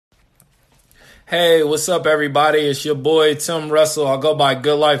Hey, what's up, everybody? It's your boy, Tim Russell. I go by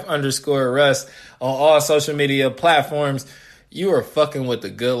GoodLife_Russ on all social media platforms. You are fucking with the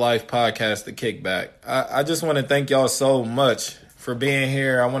Good Life Podcast, The Kickback. I just want to thank y'all so much for being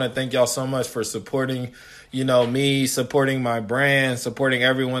here. I want to thank y'all so much for supporting, me, supporting my brand, supporting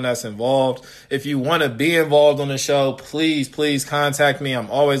everyone that's involved. If you want to be involved on the show, please contact me. I'm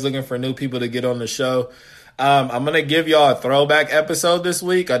always looking for new people to get on the show. I'm going to give y'all a throwback episode this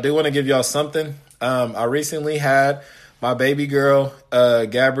week. I do want to give y'all something. I recently had my baby girl,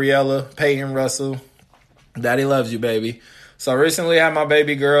 Gabriella Peyton Russell. Daddy loves you, baby. So I recently had my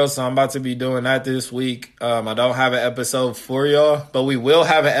baby girl, so I'm about to be doing that this week. I don't have an episode for y'all, but we will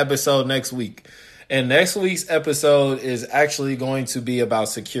have an episode next week. And next week's episode is actually going to be about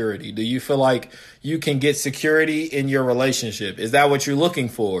security. Do you feel like you can get security in your relationship? Is that what you're looking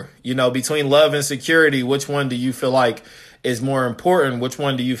for? Between love and security, which one do you feel like is more important? Which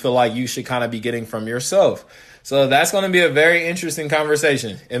one do you feel like you should kind of be getting from yourself? So that's going to be a very interesting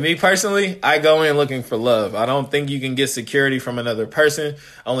conversation. And me personally, I go in looking for love. I don't think you can get security from another person,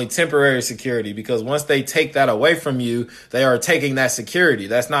 only temporary security, because once they take that away from you, they are taking that security.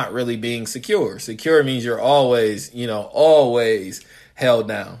 That's not really being secure. Secure means you're always, always held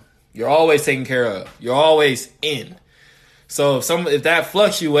down. You're always taken care of. You're always in. So if that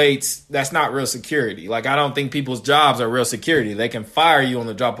fluctuates, that's not real security. Like, I don't think people's jobs are real security. They can fire you on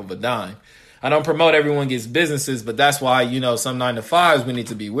the drop of a dime. I don't promote everyone gets businesses, but that's why, some 9-to-5s we need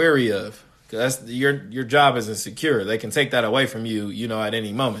to be wary of. Because your job isn't secure. They can take that away from you, at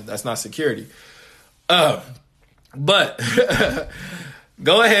any moment. That's not security. But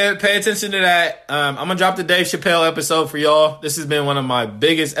go ahead, pay attention to that. I'm going to drop the Dave Chappelle episode for y'all. This has been one of my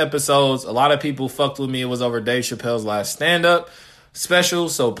biggest episodes. A lot of people fucked with me. It was over Dave Chappelle's last stand-up special.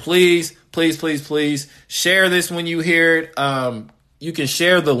 So please share this when you hear it. You can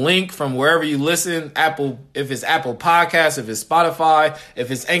share the link from wherever you listen. If it's Apple Podcasts, if it's Spotify,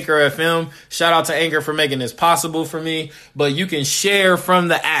 if it's Anchor FM. Shout out to Anchor for making this possible for me. But you can share from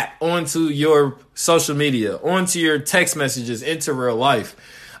the app onto your social media, onto your text messages, into real life.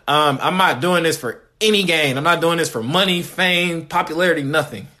 I'm not doing this for any gain. I'm not doing this for money, fame, popularity,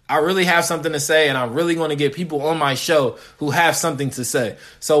 nothing. I really have something to say, and I'm really going to get people on my show who have something to say.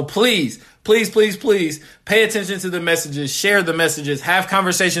 So please pay attention to the messages, share the messages, have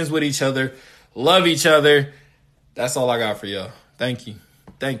conversations with each other, love each other. That's all I got for y'all. Thank you.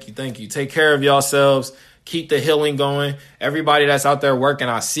 Take care of yourselves. Keep the healing going. Everybody that's out there working,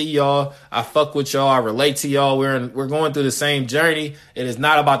 I see y'all. I fuck with y'all. I relate to y'all. We're going through the same journey. It is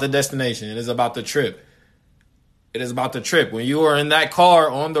not about the destination. It is about the trip. It is about the trip. When you are in that car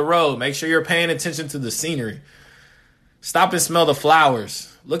on the road, make sure you're paying attention to the scenery. Stop and smell the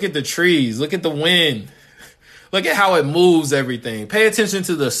flowers. Look at the trees. Look at the wind. Look at how it moves everything. Pay attention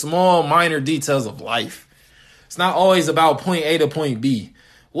to the small, minor details of life. It's not always about point A to point B.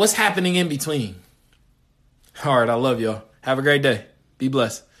 What's happening in between? All right, I love y'all. Have a great day. Be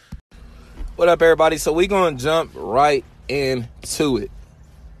blessed. What up, everybody? So we going to jump right into it.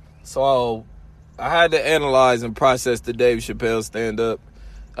 So I had to analyze and process the Dave Chappelle stand-up.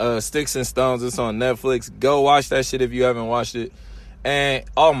 Sticks and Stones. It's on Netflix. Go watch that shit if you haven't watched it. And,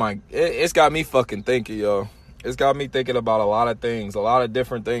 it's got me fucking thinking, yo. It's got me thinking about a lot of things. A lot of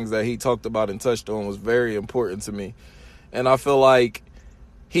different things that he talked about and touched on was very important to me. And I feel like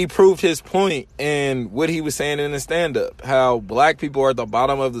he proved his point in what he was saying in the stand-up. How black people are at the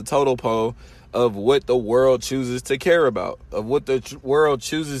bottom of the totem pole of what the world chooses to care about, of what the world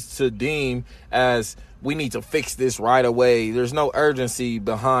chooses to deem as, we need to fix this right away. There's no urgency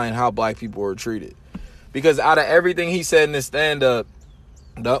behind how black people are treated. Because out of everything he said in the stand-up,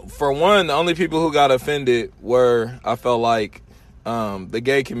 for one, the only people who got offended were, I felt like, the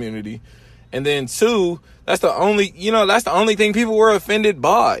gay community. And then two, that's the only thing people were offended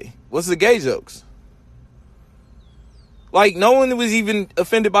by, was the gay jokes. Like, no one was even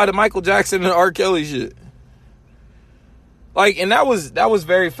offended by the Michael Jackson and R. Kelly shit. Like, and that was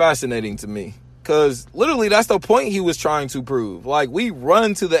very fascinating to me. Because literally that's the point he was trying to prove. Like, we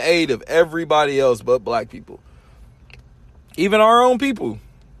run to the aid of everybody else but black people. Even our own people.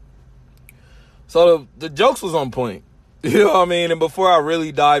 So the jokes was on point. You know what I mean? And before I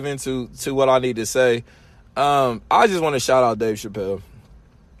really dive into what I need to say, I just want to shout out Dave Chappelle.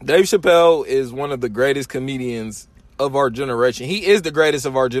 Dave Chappelle is one of the greatest comedians of our generation. He is the greatest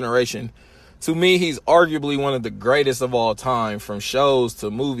of our generation. To me, he's arguably one of the greatest of all time, from shows to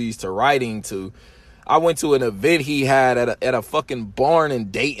movies to writing to, I went to an event he had at a fucking barn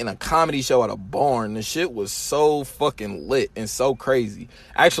in Dayton, a comedy show at a barn. The shit was so fucking lit and so crazy.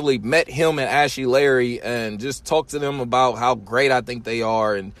 I actually met him and Ashley Larry and just talked to them about how great I think they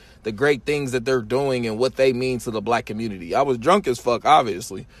are and the great things that they're doing and what they mean to the black community. I was drunk as fuck,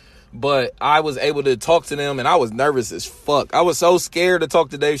 obviously, but I was able to talk to them and I was nervous as fuck. I was so scared to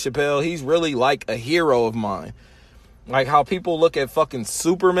talk to Dave Chappelle. He's really like a hero of mine. Like how people look at fucking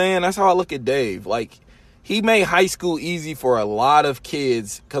Superman, that's how I look at Dave. Like, he made high school easy for a lot of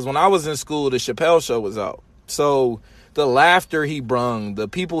kids. Because when I was in school, the Chappelle Show was out. So the laughter he brung, the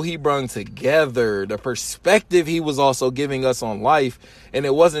people he brung together, the perspective he was also giving us on life. And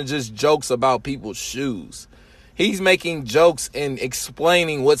it wasn't just jokes about people's shoes. He's making jokes and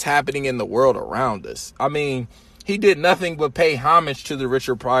explaining what's happening in the world around us. I mean, he did nothing but pay homage to the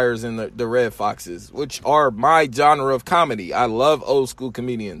Richard Pryors and the Red Foxes, which are my genre of comedy. I love old school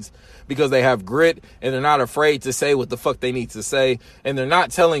comedians because they have grit and they're not afraid to say what the fuck they need to say. And they're not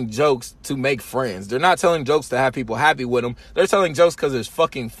telling jokes to make friends. They're not telling jokes to have people happy with them. They're telling jokes because it's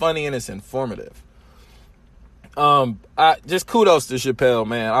fucking funny and it's informative. Just kudos to Chappelle,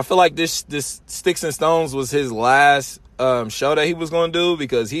 man. I feel like this Sticks and Stones was his last show that he was going to do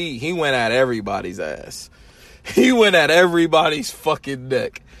because he went at everybody's ass. He went at everybody's fucking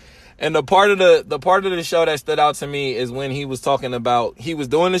neck. And the part of the show that stood out to me is when he was talking about, he was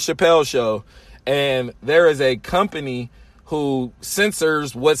doing the Chappelle Show, and there is a company who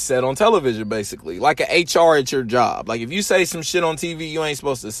censors what's said on television, basically. Like an HR at your job. Like, if you say some shit on TV you ain't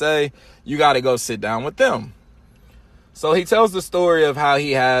supposed to say, you got to go sit down with them. So he tells the story of how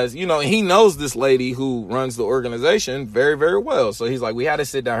he has, he knows this lady who runs the organization very, very well. So he's like, we had to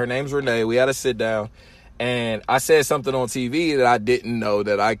sit down. Her name's Renee. We had to sit down. And I said something on TV that I didn't know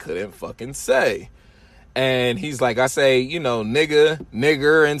that I couldn't fucking say. And he's like, I say,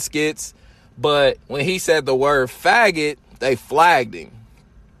 nigger and skits. But when he said the word faggot, they flagged him.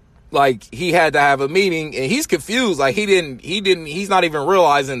 Like, he had to have a meeting and he's confused. Like, he's not even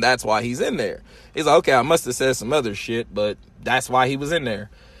realizing that's why he's in there. He's like, okay, I must have said some other shit, but that's why he was in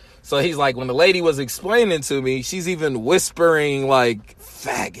there. So he's like, when the lady was explaining to me, she's even whispering like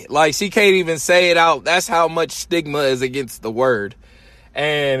faggot. Like, she can't even say it out. That's how much stigma is against the word.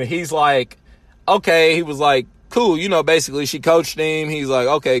 And he's like, okay. He was like, cool. Basically she coached him. He's like,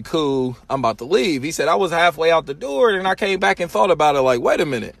 okay, cool. I'm about to leave. He said, I was halfway out the door and I came back and thought about it. Like, wait a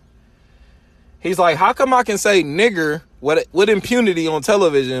minute. He's like, how come I can say nigger with impunity on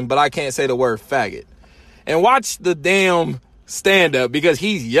television, but I can't say the word faggot? And watch the damn stand up because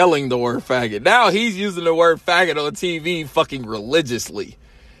he's yelling the word faggot. Now he's using the word faggot on TV fucking religiously.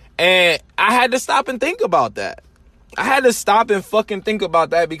 And I had to stop and think about that. I had to stop and fucking think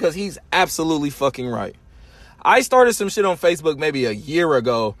about that because he's absolutely fucking right. I started some shit on Facebook maybe a year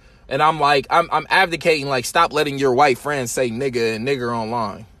ago and I'm like, I'm advocating like, stop letting your white friends say nigga and nigger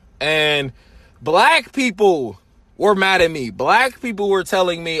online. And black people were mad at me. Black people were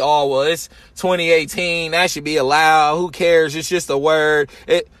telling me, oh, well, it's 2018. That should be allowed. Who cares? It's just a word.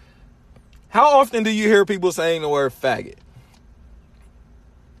 How often do you hear people saying the word faggot?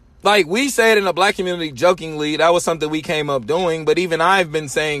 Like, we say it in the black community jokingly. That was something we came up doing. But even I've been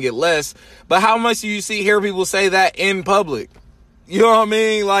saying it less. But how much do you hear people say that in public? You know what I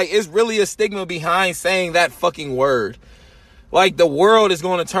mean? Like, it's really a stigma behind saying that fucking word. Like, the world is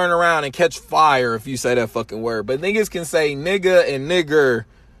going to turn around and catch fire if you say that fucking word. But niggas can say nigga and nigger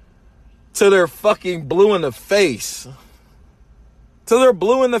till they're fucking blue in the face. Till they're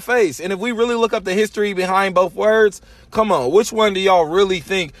blue in the face. And if we really look up the history behind both words, come on, which one do y'all really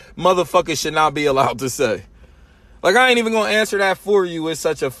think motherfuckers should not be allowed to say? Like, I ain't even going to answer that for you. It's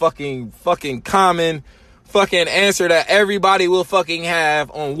such a fucking common fucking answer that everybody will fucking have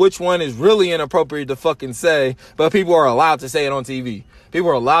on which one is really inappropriate to fucking say, but people are allowed to say it on TV. People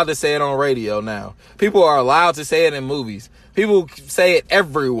are allowed to say it on radio now. People are allowed to say it in movies. People say it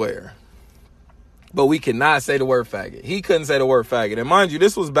everywhere. But we cannot say the word faggot. He couldn't say the word faggot. And mind you,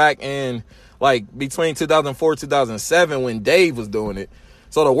 this was back in like between 2004 2007 when Dave was doing it.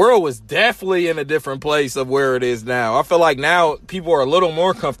 So the world was definitely in a different place of where it is now. I feel like now people are a little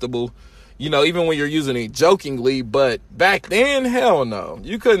more comfortable, even when you're using it jokingly, but back then, hell no.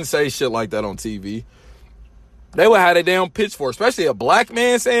 You couldn't say shit like that on TV. They would have a damn pitchfork, especially a black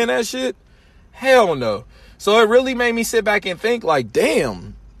man saying that shit. Hell no. So it really made me sit back and think like,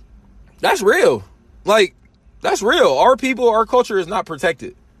 damn, that's real. Like, that's real. Our people, our culture is not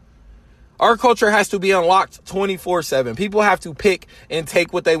protected. Our culture has to be unlocked 24/7. People have to pick and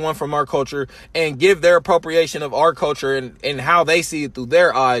take what they want from our culture and give their appropriation of our culture and how they see it through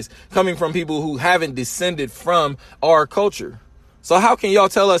their eyes, coming from people who haven't descended from our culture. So how can y'all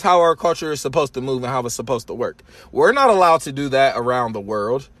tell us how our culture is supposed to move and how it's supposed to work? We're not allowed to do that around the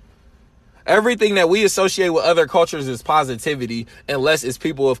world. Everything that we associate with other cultures is positivity unless it's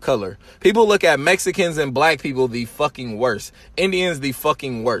people of color. People look at Mexicans and black people the fucking worst. Indians the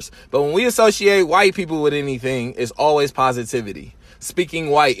fucking worst. But when we associate white people with anything, it's always positivity.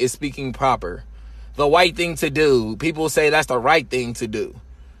 Speaking white is speaking proper. The white thing to do. People say that's the right thing to do.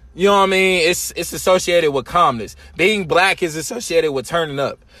 You know what I mean? It's associated with calmness. Being black is associated with turning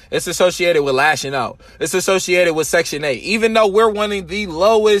up. It's associated with lashing out. It's associated with Section 8. Even though we're one of the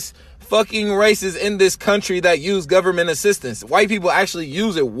lowest fucking races in this country that use government assistance, white people actually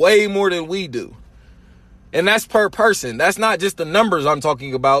use it way more than we do. And that's per person. That's not just the numbers I'm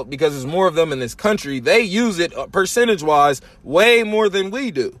talking about, because there's more of them in this country. They use it percentage-wise way more than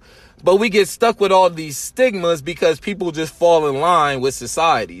we do. But we get stuck with all these stigmas because people just fall in line with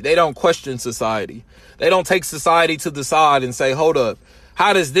society. They don't question society. They don't take society to the side and say, hold up,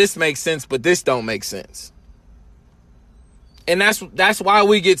 how does this make sense, but this don't make sense? And that's why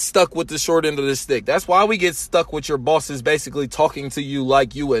we get stuck with the short end of the stick. That's why we get stuck with your bosses basically talking to you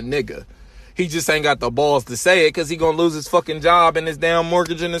like you a nigga. He just ain't got the balls to say it because he gonna lose his fucking job and his damn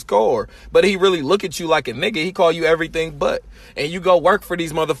mortgage and his car. But he really look at you like a nigga. He call you everything but. And you go work for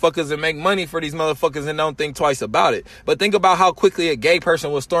these motherfuckers and make money for these motherfuckers and don't think twice about it. But think about how quickly a gay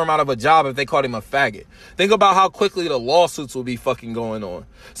person will storm out of a job if they called him a faggot. Think about how quickly the lawsuits will be fucking going on.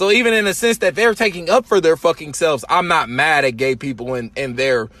 So even in the sense that they're taking up for their fucking selves, I'm not mad at gay people and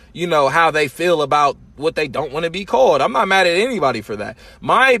their, you know, how they feel about what they don't want to be called. I'm not mad at anybody for that.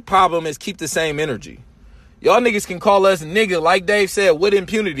 My problem is keep the same energy. Y'all niggas can call us nigga, like Dave said, with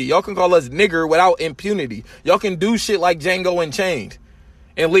impunity. Y'all can call us nigger without impunity. Y'all can do shit like Django Unchained.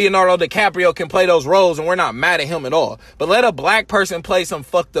 And Leonardo DiCaprio can play those roles, and we're not mad at him at all. But let a black person play some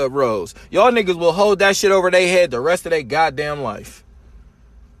fucked up roles. Y'all niggas will hold that shit over their head the rest of their goddamn life.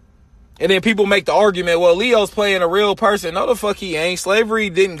 And then people make the argument, well, Leo's playing a real person. No, the fuck he ain't. Slavery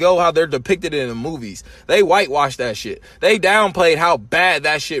didn't go how they're depicted in the movies. They whitewashed that shit. They downplayed how bad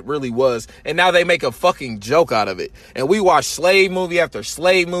that shit really was. And now they make a fucking joke out of it. And we watch slave movie after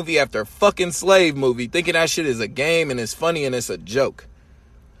slave movie after fucking slave movie, thinking that shit is a game and it's funny and it's a joke.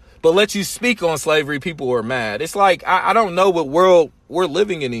 But let you speak on slavery, people are mad. It's like, I don't know what world we're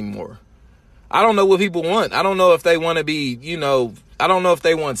living in anymore. I don't know what people want. I don't know if they want to be, you know, I don't know if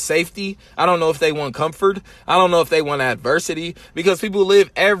they want safety. I don't know if they want comfort. I don't know if they want adversity, because people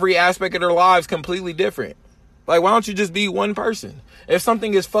live every aspect of their lives completely different. Like, why don't you just be one person? If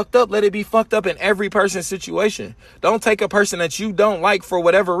something is fucked up, let it be fucked up in every person's situation. Don't take a person that you don't like for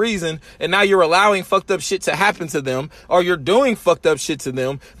whatever reason, and now you're allowing fucked up shit to happen to them, or you're doing fucked up shit to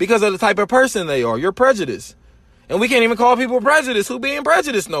them because of the type of person they are. You're prejudiced. And we can't even call people prejudiced. Who being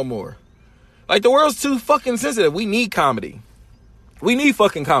prejudiced no more? Like, the world's too fucking sensitive. We need comedy. We need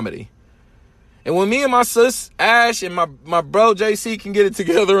fucking comedy. And when me and my sis, Ash, and my bro, JC, can get it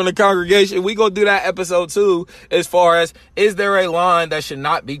together in the congregation, we go do that episode too, as far as, is there a line that should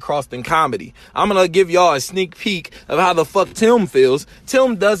not be crossed in comedy? I'm going to give y'all a sneak peek of how the fuck Tim feels.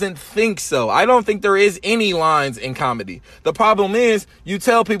 Tim doesn't think so. I don't think there is any lines in comedy. The problem is, you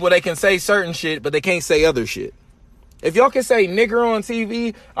tell people they can say certain shit, but they can't say other shit. If y'all can say nigger on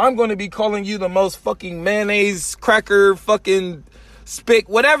TV, I'm going to be calling you the most fucking mayonnaise, cracker, fucking spick,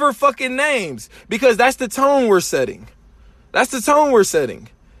 whatever fucking names, because that's the tone we're setting. That's the tone we're setting.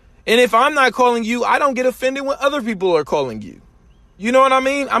 And if I'm not calling you, I don't get offended when other people are calling you. You know what I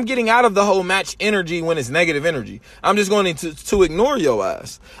mean? I'm getting out of the whole match energy when it's negative energy. I'm just going to ignore your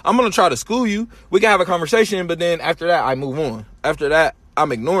ass. I'm going to try to school you. We can have a conversation, but then after that, I move on. After that,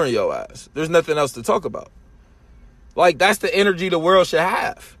 I'm ignoring your ass. There's nothing else to talk about. Like, that's the energy the world should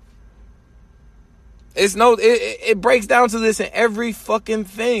have. It breaks down to this in every fucking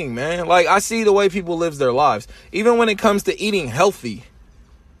thing, man. Like, I see the way people live their lives. Even when it comes to eating healthy.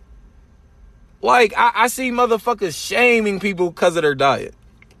 Like, I see motherfuckers shaming people because of their diet.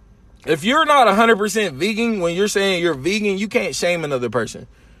 If you're not 100% vegan, when you're saying you're vegan, you can't shame another person.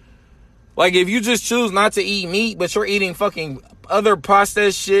 Like, if you just choose not to eat meat, but you're eating fucking other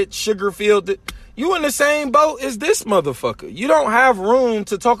processed shit, sugar-filled, you in the same boat as this motherfucker. You don't have room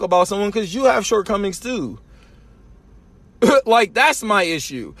to talk about someone because you have shortcomings too. Like, that's my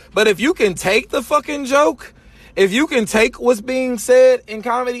issue. But if you can take the fucking joke, if you can take what's being said in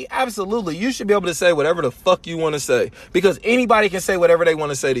comedy, absolutely, you should be able to say whatever the fuck you want to say, because anybody can say whatever they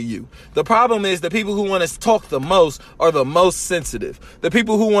want to say to you. The problem is the people who want to talk the most are the most sensitive. The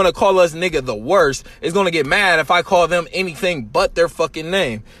people who want to call us nigga the worst is going to get mad if I call them anything but their fucking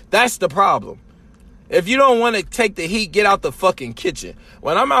name. That's the problem. If you don't want to take the heat, get out the fucking kitchen.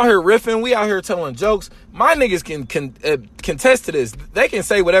 When I'm out here riffing, we out here telling jokes, my niggas can contest to this. They can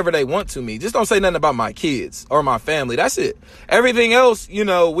say whatever they want to me. Just don't say nothing about my kids or my family. That's it. Everything else,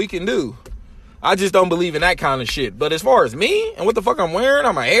 we can do. I just don't believe in that kind of shit. But as far as me and what the fuck I'm wearing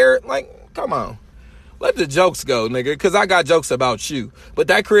on my hair, like, come on. Let the jokes go, nigga, because I got jokes about you. But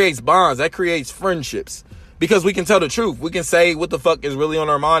that creates bonds. That creates friendships. Because we can tell the truth. We can say what the fuck is really on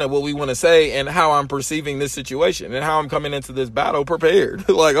our mind and what we want to say and how I'm perceiving this situation and how I'm coming into this battle prepared.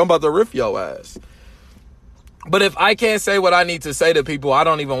 Like, I'm about to riff your ass. But if I can't say what I need to say to people, I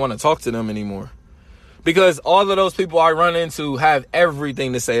don't even want to talk to them anymore. Because all of those people I run into have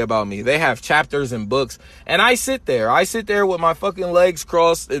everything to say about me. They have chapters and books. And I sit there. I sit there with my fucking legs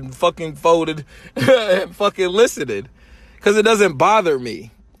crossed and fucking folded and fucking listening. Because it doesn't bother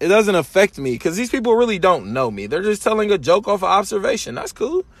me. It doesn't affect me. Because these people really don't know me. They're just telling a joke off of observation. That's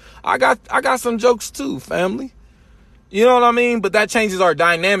cool. I got some jokes too, family. You know what I mean? But that changes our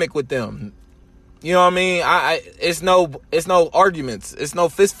dynamic with them. You know what I mean? It's no arguments. It's no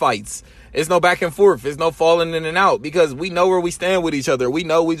fist fights. It's no back and forth. It's no falling in and out because we know where we stand with each other. We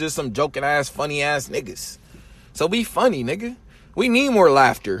know we just some joking ass, funny ass niggas. So be funny, nigga. We need more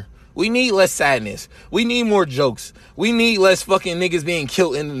laughter. We need less sadness. We need more jokes. We need less fucking niggas being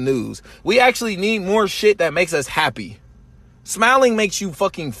killed in the news. We actually need more shit that makes us happy. Smiling makes you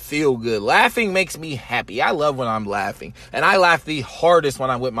fucking feel good. Laughing makes me happy. I love when I'm laughing. And I laugh the hardest when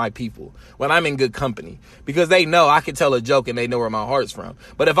I'm with my people. When I'm in good company. Because they know I can tell a joke and they know where my heart's from.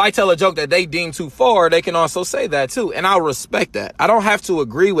 But if I tell a joke that they deem too far, they can also say that too. And I'll respect that. I don't have to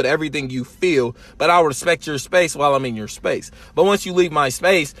agree with everything you feel. But I'll respect your space while I'm in your space. But once you leave my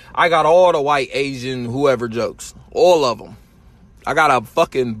space, I got all the white, Asian, whoever jokes. All of them. I got a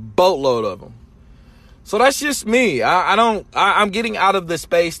fucking boatload of them. So that's just me. I'm getting out of the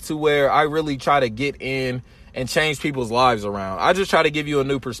space to where I really try to get in and change people's lives around. I just try to give you a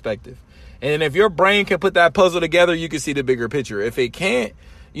new perspective. And if your brain can put that puzzle together, you can see the bigger picture. If it can't,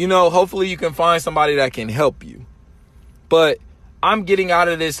 hopefully you can find somebody that can help you. But I'm getting out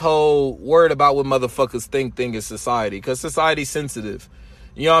of this whole word about what motherfuckers think thing is society. Because society's sensitive.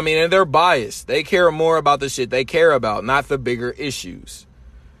 You know what I mean? And they're biased. They care more about the shit they care about, not the bigger issues.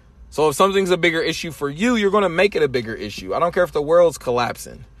 So if something's a bigger issue for you, you're going to make it a bigger issue. I don't care if the world's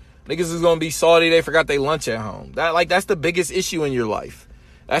collapsing. Niggas is going to be salty they forgot their lunch at home. That's the biggest issue in your life.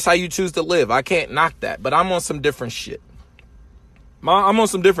 That's how you choose to live. I can't knock that, but I'm on some different shit. I'm on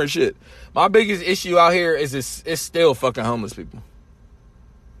some different shit. My biggest issue out here is still fucking homeless people.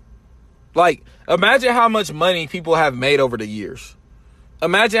 Like, imagine how much money people have made over the years.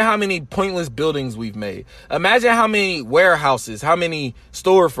 Imagine how many pointless buildings we've made. Imagine how many warehouses, how many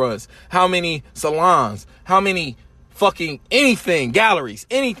storefronts, how many salons, how many fucking anything, galleries,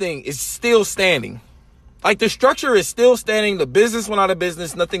 anything is still standing. Like the structure is still standing. The business went out of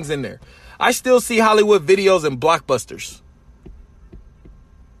business. Nothing's in there. I still see Hollywood videos and blockbusters.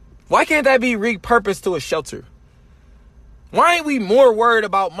 Why can't that be repurposed to a shelter? Why ain't we more worried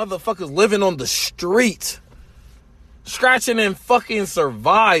about motherfuckers living on the street? Scratching and fucking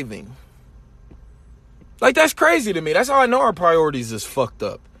surviving. Like, that's crazy to me. That's how I know our priorities is fucked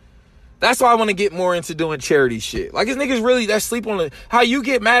up. That's why I want to get more into doing charity shit. Like, it's niggas really that sleep on the... How you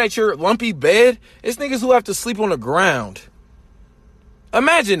get mad at your lumpy bed, it's niggas who have to sleep on the ground.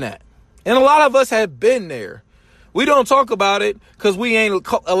 Imagine that. And a lot of us have been there. We don't talk about it because we ain't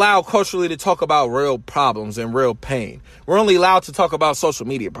allowed culturally to talk about real problems and real pain. We're only allowed to talk about social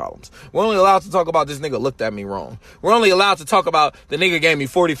media problems. We're only allowed to talk about this nigga looked at me wrong. We're only allowed to talk about the nigga gave me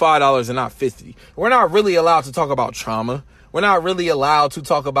 $45 and not $50. We're not really allowed to talk about trauma. We're not really allowed to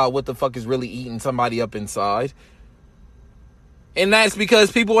talk about what the fuck is really eating somebody up inside. And that's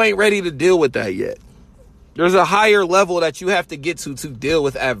because people ain't ready to deal with that yet. There's a higher level that you have to get to deal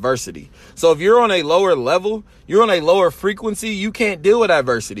with adversity. So if you're on a lower level, you're on a lower frequency, you can't deal with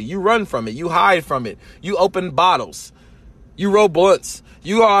adversity. You run from it. You hide from it. You open bottles. You roll blunts.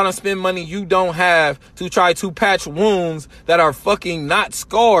 You go out and spend money you don't have to try to patch wounds that are fucking not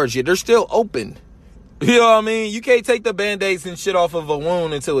scars yet. They're still open. You know what I mean? You can't take the Band-Aids and shit off of a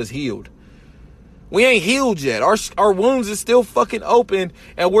wound until it's healed. We ain't healed yet. Our wounds is still fucking open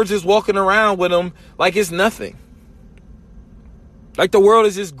and we're just walking around with them like it's nothing. Like the world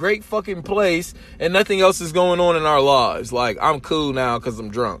is this great fucking place and nothing else is going on in our lives. Like, I'm cool now because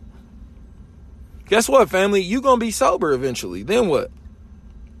I'm drunk. Guess what, family? You gonna be sober eventually. Then what?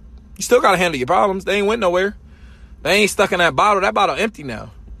 You still gotta handle your problems. They ain't went nowhere. They ain't stuck in that bottle. That bottle empty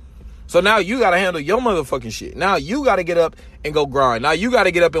now. So now you got to handle your motherfucking shit. Now you got to get up and go grind. Now you got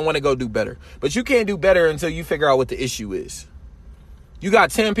to get up and want to go do better. But you can't do better until you figure out what the issue is. You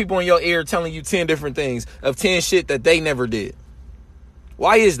got 10 people in your ear telling you 10 different things of 10 shit that they never did.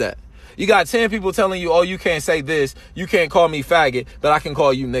 Why is that? You got 10 people telling you, oh, you can't say this. You can't call me faggot, but I can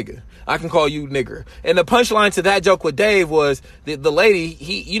call you nigga. I can call you nigger. And the punchline to that joke with Dave was the lady,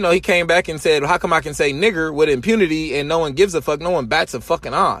 he came back and said, how come I can say nigger with impunity and no one gives a fuck? No one bats a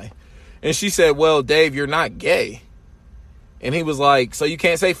fucking eye. And she said, well, Dave, you're not gay. And he was like, so you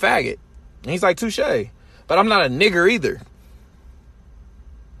can't say faggot. And he's like, touche. But I'm not a nigger either.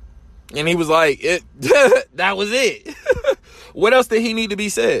 And he was like, that was it. What else did he need to be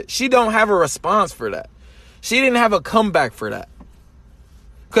said? She don't have a response for that. She didn't have a comeback for that.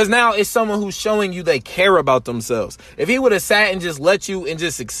 Because now it's someone who's showing you they care about themselves. If he would have sat and just let you and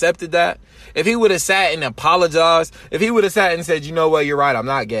just accepted that, if he would have sat and apologized, if he would have sat and said, you know what, you're right, I'm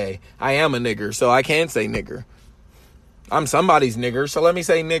not gay. I am a nigger, so I can say nigger. I'm somebody's nigger, so let me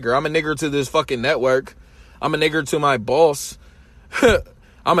say nigger. I'm a nigger to this fucking network. I'm a nigger to my boss.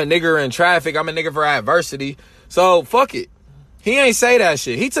 I'm a nigger in traffic. I'm a nigger for adversity. So fuck it. He ain't say that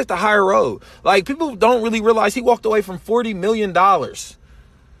shit. He took the higher road. Like, people don't really realize he walked away from $40 million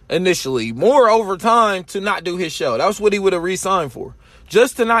initially. More over time to not do his show. That was what he would have re-signed for.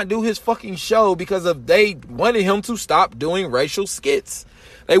 Just to not do his fucking show because they wanted him to stop doing racial skits.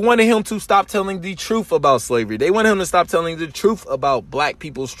 They wanted him to stop telling the truth about slavery. They wanted him to stop telling the truth about black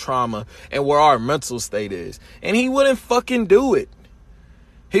people's trauma and where our mental state is. And he wouldn't fucking do it.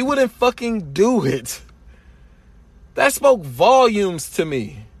 He wouldn't fucking do it. That spoke volumes to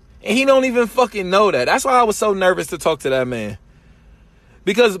me. And he don't even fucking know that. That's why I was so nervous to talk to that man.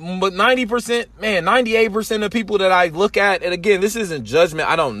 Because 90%, 98% of people that I look at, and again, this isn't judgment.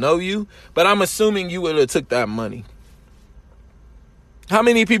 I don't know you, but I'm assuming you would have took that money. How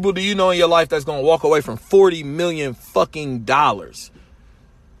many people do you know in your life that's going to walk away from $40 million fucking dollars?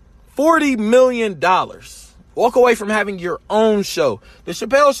 $40 million. Walk away from having your own show. The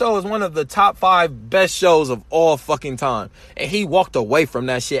Chappelle Show is one of the top 5 best shows of all fucking time. And he walked away from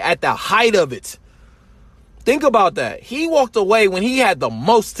that shit at the height of it. Think about that. He walked away when he had the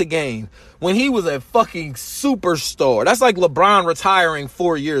most to gain. When he was a fucking superstar. That's like LeBron retiring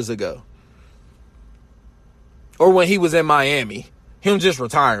 4 years ago. Or when he was in Miami. Him just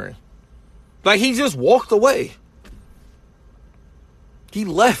retiring. Like, he just walked away. He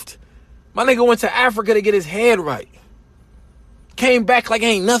left. My nigga went to Africa to get his head right. Came back like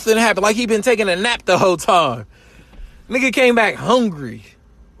ain't nothing happened. Like he been taking a nap the whole time. Nigga came back hungry.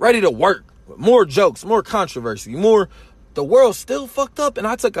 Ready to work. More jokes. More controversy. More. The world still fucked up. And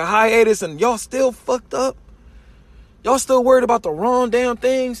I took a hiatus and y'all still fucked up. Y'all still worried about the wrong damn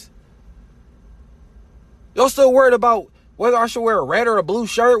things. Y'all still worried about whether I should wear a red or a blue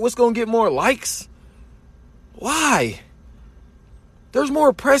shirt. What's going to get more likes? Why? There's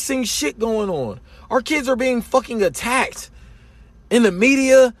more pressing shit going on. Our kids are being fucking attacked in the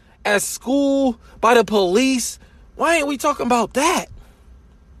media, at school, by the police. Why ain't we talking about that?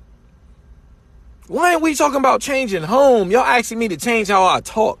 Why ain't we talking about changing home? Y'all asking me to change how I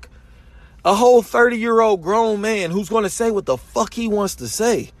talk. A whole 30-year-old grown man who's going to say what the fuck he wants to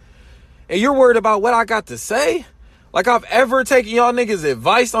say. And you're worried about what I got to say? Like I've ever taken y'all niggas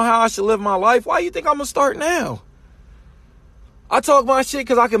advice on how I should live my life? Why you think I'm going to start now? I talk my shit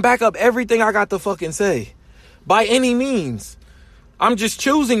because I can back up everything I got to fucking say. By any means. I'm just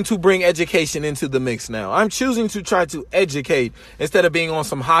choosing to bring education into the mix now. I'm choosing to try to educate instead of being on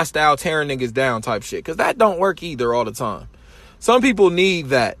some hostile tearing niggas down type shit. Because that don't work either all the time. Some people need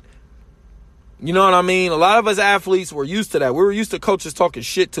that. You know what I mean? A lot of us athletes were used to that. We were used to coaches talking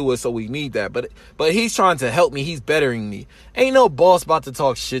shit to us, so we need that. But he's trying to help me. He's bettering me. Ain't no boss about to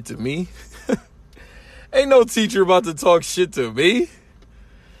talk shit to me. Ain't no teacher about to talk shit to me.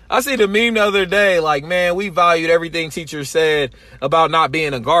 I see the meme the other day, like, man, we valued everything teachers said about not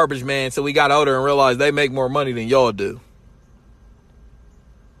being a garbage man, so we got older and realized they make more money than y'all do.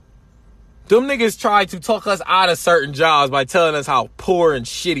 Them niggas tried to talk us out of certain jobs by telling us how poor and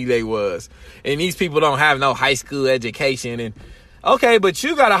shitty they was. And these people don't have no high school education. And okay, but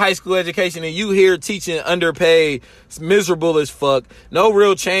you got a high school education and you here teaching underpaid, miserable as fuck. No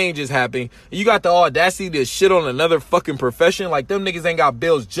real change is happening. You got the audacity to shit on another fucking profession like them niggas ain't got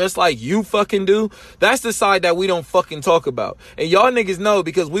bills just like you fucking do. That's the side that we don't fucking talk about. And y'all niggas know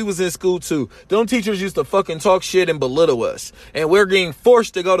because we was in school too. Them teachers used to fucking talk shit and belittle us. And we're getting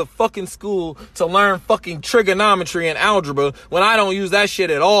forced to go to fucking school to learn fucking trigonometry and algebra when I don't use that shit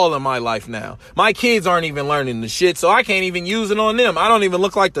at all in my life now. My kids aren't even learning the shit, so I can't even use it on them. I don't even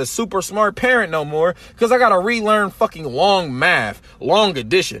look like the super smart parent no more because I gotta relearn fucking long math, long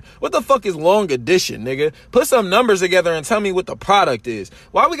addition. What the fuck is long addition, nigga? Put some numbers together and tell me what the product is.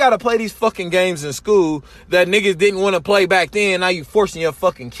 Why we gotta play these fucking games in school that niggas didn't want to play back then? Now you forcing your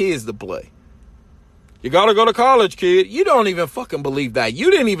fucking kids to play. You gotta go to college, kid. You don't even fucking believe that. You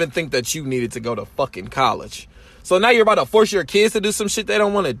didn't even think that you needed to go to fucking college. So now you're about to force your kids to do some shit they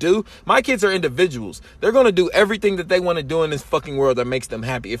don't want to do? My kids are individuals. They're going to do everything that they want to do in this fucking world that makes them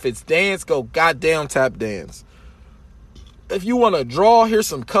happy. If it's dance, go goddamn tap dance. If you want to draw, here's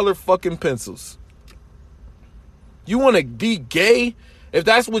some color fucking pencils. You want to be gay? If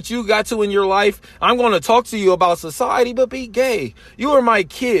that's what you got to in your life, I'm going to talk to you about society, but be gay. You are my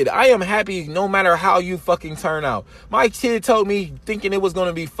kid. I am happy no matter how you fucking turn out. My kid told me, thinking it was going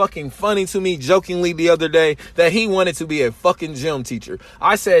to be fucking funny to me jokingly the other day, that he wanted to be a fucking gym teacher.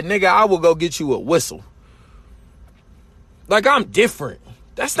 I said, nigga, I will go get you a whistle. Like, I'm different.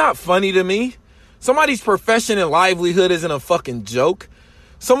 That's not funny to me. Somebody's profession and livelihood isn't a fucking joke.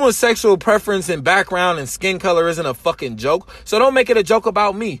 Someone's sexual preference and background and skin color isn't a fucking joke. So don't make it a joke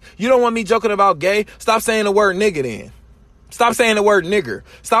about me. You don't want me joking about gay? Stop saying the word nigga then. Stop saying the word nigger.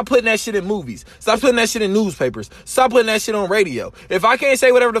 Stop putting that shit in movies. Stop putting that shit in newspapers. Stop putting that shit on radio. If I can't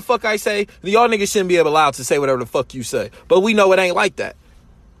say whatever the fuck I say, then y'all niggas shouldn't be allowed to say whatever the fuck you say. But we know it ain't like that.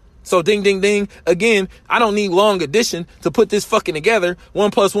 So ding, ding, ding. Again, I don't need long addition to put this fucking together. 1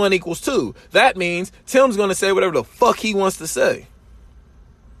 + 1 = 2. That means Tim's going to say whatever the fuck he wants to say.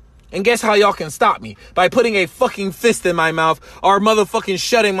 And guess how y'all can stop me? By putting a fucking fist in my mouth or motherfucking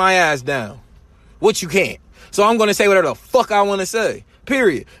shutting my ass down. Which you can't. So I'm going to say whatever the fuck I want to say.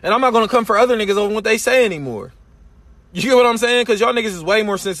 Period. And I'm not going to come for other niggas over what they say anymore. You get what I'm saying? Because y'all niggas is way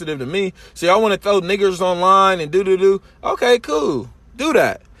more sensitive than me. So y'all want to throw niggers online and do. Okay, cool. Do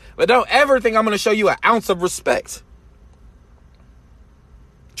that. But don't ever think I'm going to show you an ounce of respect.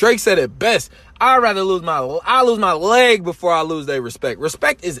 Drake said it best. I'd rather lose my leg before I lose their respect.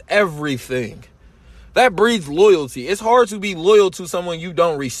 Respect is everything. That breeds loyalty. It's hard to be loyal to someone you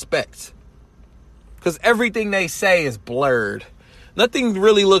don't respect. Because everything they say is blurred. Nothing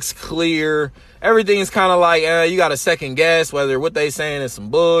really looks clear. Everything is kind of like, you got to second guess whether what they saying is some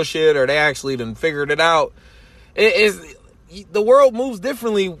bullshit or they actually done figured it out. The world moves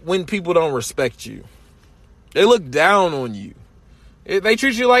differently when people don't respect you. They look down on you. They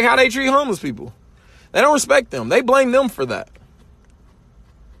treat you like how they treat homeless people. They don't respect them. They blame them for that.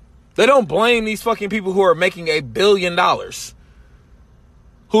 They don't blame these fucking people who are making $1 billion.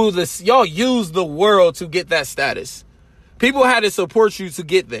 Y'all use the world to get that status. People had to support you to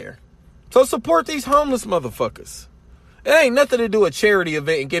get there. So support these homeless motherfuckers. It ain't nothing to do a charity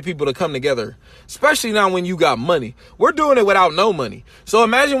event and get people to come together. Especially now when you got money. We're doing it without no money. So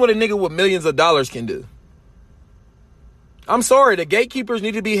imagine what a nigga with millions of dollars can do. I'm sorry, the gatekeepers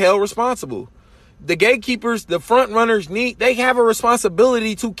need to be held responsible. The gatekeepers, the front runners they have a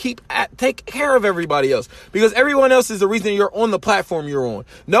responsibility to take care of everybody else. Because everyone else is the reason you're on the platform you're on.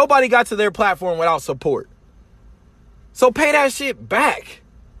 Nobody got to their platform without support. So pay that shit back.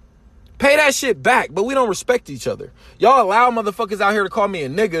 Pay that shit back, but we don't respect each other. Y'all allow motherfuckers out here to call me a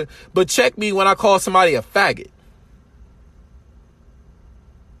nigga, but check me when I call somebody a faggot.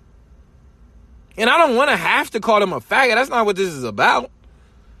 And I don't want to have to call them a faggot. That's not what this is about.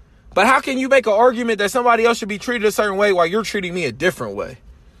 But how can you make an argument that somebody else should be treated a certain way while you're treating me a different way?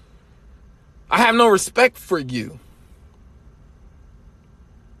 I have no respect for you.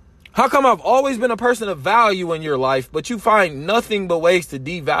 How come I've always been a person of value in your life, but you find nothing but ways to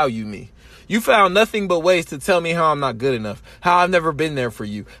devalue me? You found nothing but ways to tell me how I'm not good enough, how I've never been there for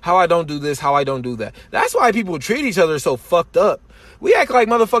you, how I don't do this, how I don't do that. That's why people treat each other so fucked up. We act like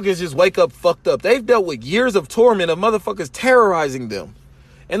motherfuckers just wake up fucked up. They've dealt with years of torment of motherfuckers terrorizing them.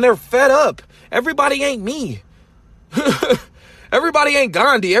 And they're fed up. Everybody ain't me. Everybody ain't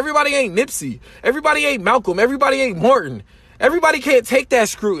Gandhi. Everybody ain't Nipsey. Everybody ain't Malcolm. Everybody ain't Martin. Everybody can't take that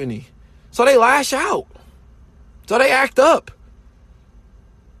scrutiny. So they lash out. So they act up.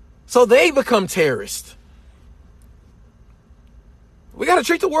 So they become terrorists. We got to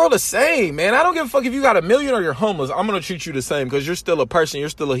treat the world the same, man. I don't give a fuck if you got $1 million or you're homeless. I'm going to treat you the same because you're still a person. You're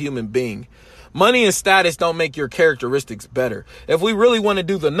still a human being. Money and status don't make your characteristics better. If we really want to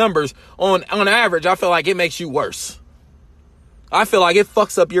do the numbers, on average, I feel like it makes you worse. I feel like it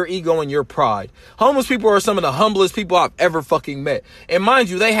fucks up your ego and your pride. Homeless people are some of the humblest people I've ever fucking met. And mind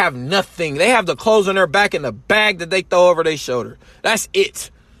you, they have nothing. They have the clothes on their back and the bag that they throw over their shoulder. That's it.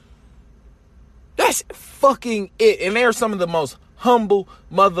 That's fucking it. And they're some of the most humble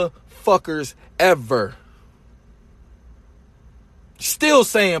motherfuckers ever. Still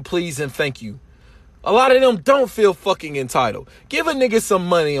saying please and thank you. A lot of them don't feel fucking entitled. Give a nigga some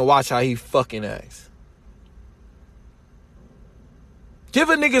money and watch how he fucking acts. Give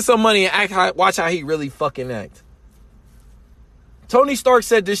a nigga some money and watch how he really fucking act. Tony Stark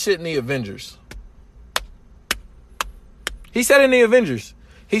said this shit in the Avengers. He said in the Avengers,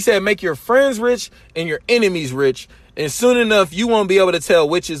 he said, make your friends rich and your enemies rich, and soon enough, you won't be able to tell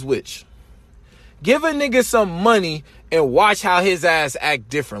which is which. Give a nigga some money and watch how his ass act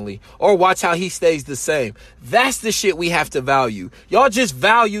differently, or watch how he stays the same. That's the shit we have to value. Y'all just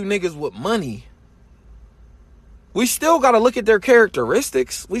value niggas with money. We still got to look at their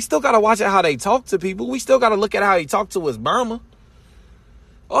characteristics. We still got to watch how they talk to people. We still got to look at how he talked to his mama.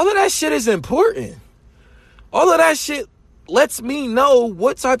 All of that shit is important. All of that shit lets me know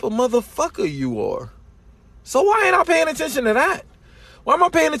what type of motherfucker you are. So why ain't I paying attention to that? Why am I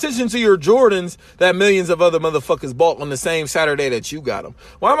paying attention to your Jordans that millions of other motherfuckers bought on the same Saturday that you got them?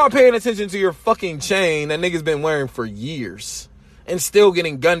 Why am I paying attention to your fucking chain that niggas been wearing for years and still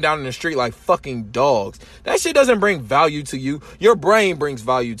getting gunned down in the street like fucking dogs? That shit doesn't bring value to you. Your brain brings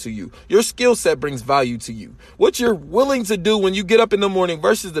value to you. Your skill set brings value to you. What you're willing to do when you get up in the morning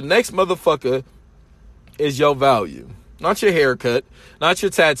versus the next motherfucker is your value. Not your haircut, not your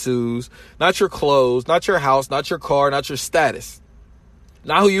tattoos, not your clothes, not your house, not your car, not your status.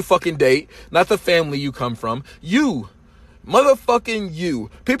 Not who you fucking date, not the family you come from. You. Motherfucking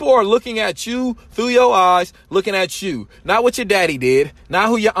you. People are looking at you through your eyes, looking at you. Not what your daddy did, not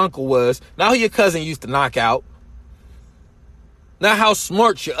who your uncle was, not who your cousin used to knock out. Not how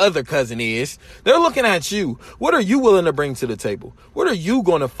smart your other cousin is. They're looking at you. What are you willing to bring to the table? What are you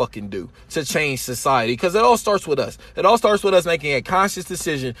going to fucking do to change society? Because it all starts with us. It all starts with us making a conscious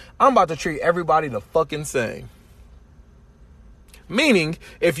decision. I'm about to treat everybody the fucking same. Meaning,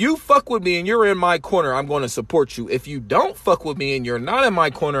 if you fuck with me and you're in my corner, I'm going to support you. If you don't fuck with me and you're not in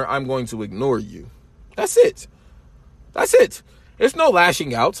my corner, I'm going to ignore you. That's it. That's it. There's no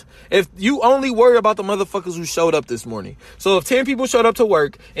lashing out. If you only worry about the motherfuckers who showed up this morning. So if 10 people showed up to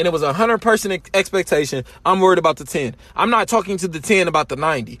work and it was a 100-person expectation, I'm worried about the 10. I'm not talking to the 10 about the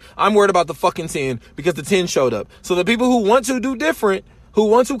 90. I'm worried about the fucking 10 because the 10 showed up. So the people who want to do different, who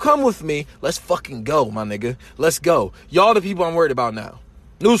want to come with me, let's fucking go, my nigga. Let's go. Y'all the people I'm worried about now.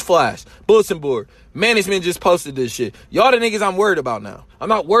 Newsflash, bulletin board, management just posted this shit. Y'all the niggas I'm worried about now. I'm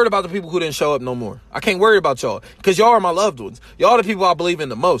not worried about the people who didn't show up no more. I can't worry about y'all because y'all are my loved ones. Y'all the people I believe in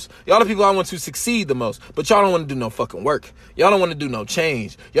the most. Y'all the people I want to succeed the most. But y'all don't want to do no fucking work. Y'all don't want to do no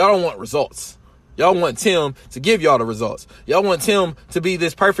change. Y'all don't want results. Y'all want Tim to give y'all the results. Y'all want Tim to be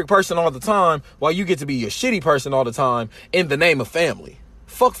this perfect person all the time while you get to be a shitty person all the time in the name of family.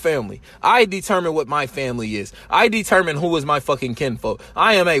 Fuck family. I determine what my family is. I determine who is my fucking kinfolk.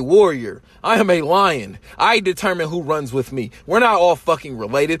 I am a warrior. I am a lion. I determine who runs with me. We're not all fucking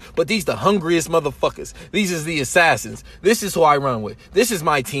related, but these the hungriest motherfuckers. These is the assassins. This is who I run with. This is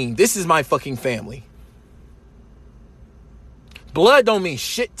my team. This is my fucking family. Blood don't mean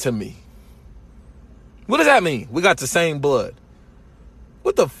shit to me. What does that mean? We got the same blood.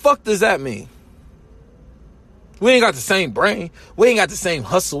 What the fuck does that mean? We ain't got the same brain. We ain't got the same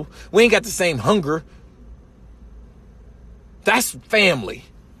hustle. We ain't got the same hunger. That's family.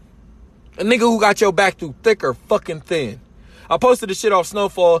 A nigga who got your back through thick or fucking thin. I posted the shit off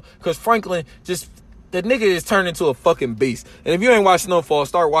Snowfall because Franklin just, the nigga is turned into a fucking beast. And if you ain't watched Snowfall,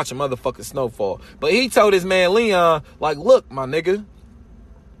 start watching motherfucking Snowfall. But he told his man Leon, like, look, my nigga,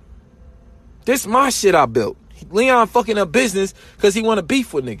 this my shit I built. Leon fucking up business because he want to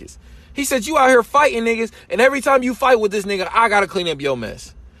beef with niggas. He said, you out here fighting niggas, and every time you fight with this nigga, I gotta clean up your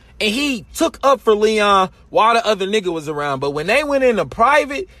mess. And he took up for Leon while the other nigga was around. But when they went into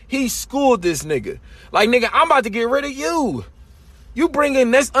private, he schooled this nigga. Like, nigga, I'm about to get rid of you. You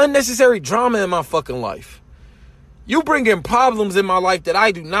bringing this unnecessary drama in my fucking life. You bringing problems in my life that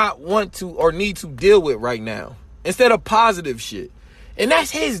I do not want to or need to deal with right now. Instead of positive shit. And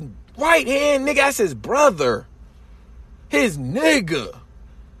that's his right hand, nigga. That's his brother. His nigga.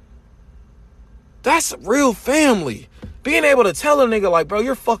 That's real family. Being able to tell a nigga like, bro,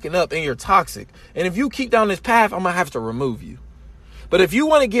 you're fucking up and you're toxic. And if you keep down this path, I'm going to have to remove you. But if you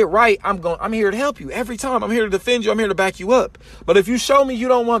want to get right, I'm here to help you every time. I'm here to defend you. I'm here to back you up. But if you show me you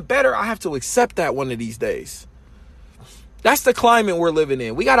don't want better, I have to accept that one of these days. That's the climate we're living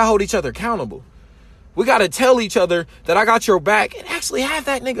in. We got to hold each other accountable. We got to tell each other that I got your back and actually have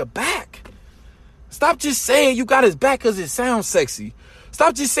that nigga back. Stop just saying you got his back because it sounds sexy.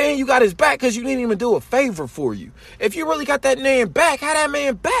 Stop just saying you got his back because you didn't even do a favor for you. If you really got that man back, have that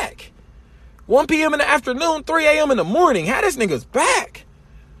man back. 1 p.m. in the afternoon, 3 a.m. in the morning, have this nigga's back.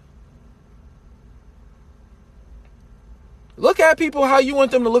 Look at people how you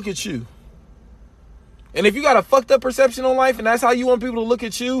want them to look at you. And if you got a fucked up perception on life and that's how you want people to look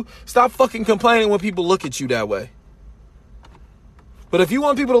at you, stop fucking complaining when people look at you that way. But if you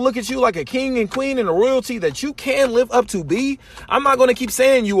want people to look at you like a king and queen and a royalty that you can live up to be, I'm not going to keep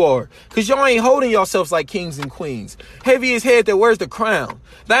saying you are. Because y'all ain't holding yourselves like kings and queens. Heaviest head that wears the crown.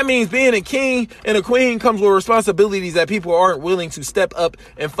 That means being a king and a queen comes with responsibilities that people aren't willing to step up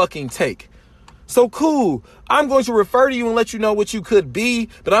and fucking take. So cool. I'm going to refer to you and let you know what you could be,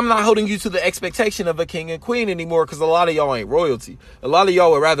 but I'm not holding you to the expectation of a king and queen anymore because a lot of y'all ain't royalty. A lot of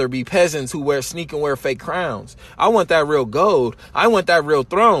y'all would rather be peasants who sneak and wear fake crowns. I want that real gold. I want that real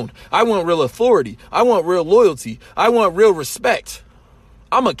throne. I want real authority. I want real loyalty. I want real respect.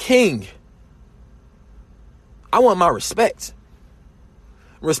 I'm a king. I want my respect.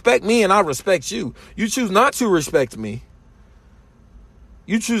 Respect me and I respect you. You choose not to respect me.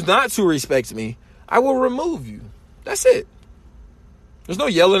 You choose not to respect me, I will remove you. That's it. There's no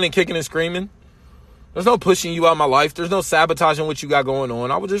yelling and kicking and screaming. There's no pushing you out of my life. There's no sabotaging what you got going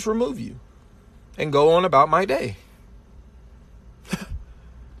on. I will just remove you and go on about my day.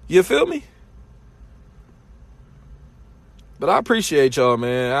 You feel me? But I appreciate y'all,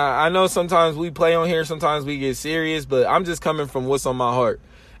 man. I know sometimes we play on here, sometimes we get serious, but I'm just coming from what's on my heart.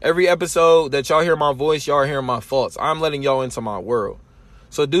 Every episode that y'all hear my voice, y'all hearing my thoughts. I'm letting y'all into my world.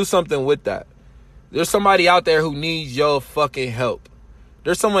 So do something with that. There's somebody out there who needs your fucking help.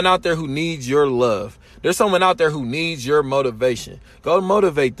 There's someone out there who needs your love. There's someone out there who needs your motivation. Go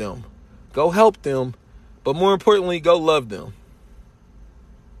motivate them. Go help them. But more importantly, go love them.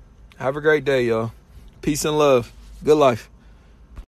 Have a great day, y'all. Peace and love. Good life.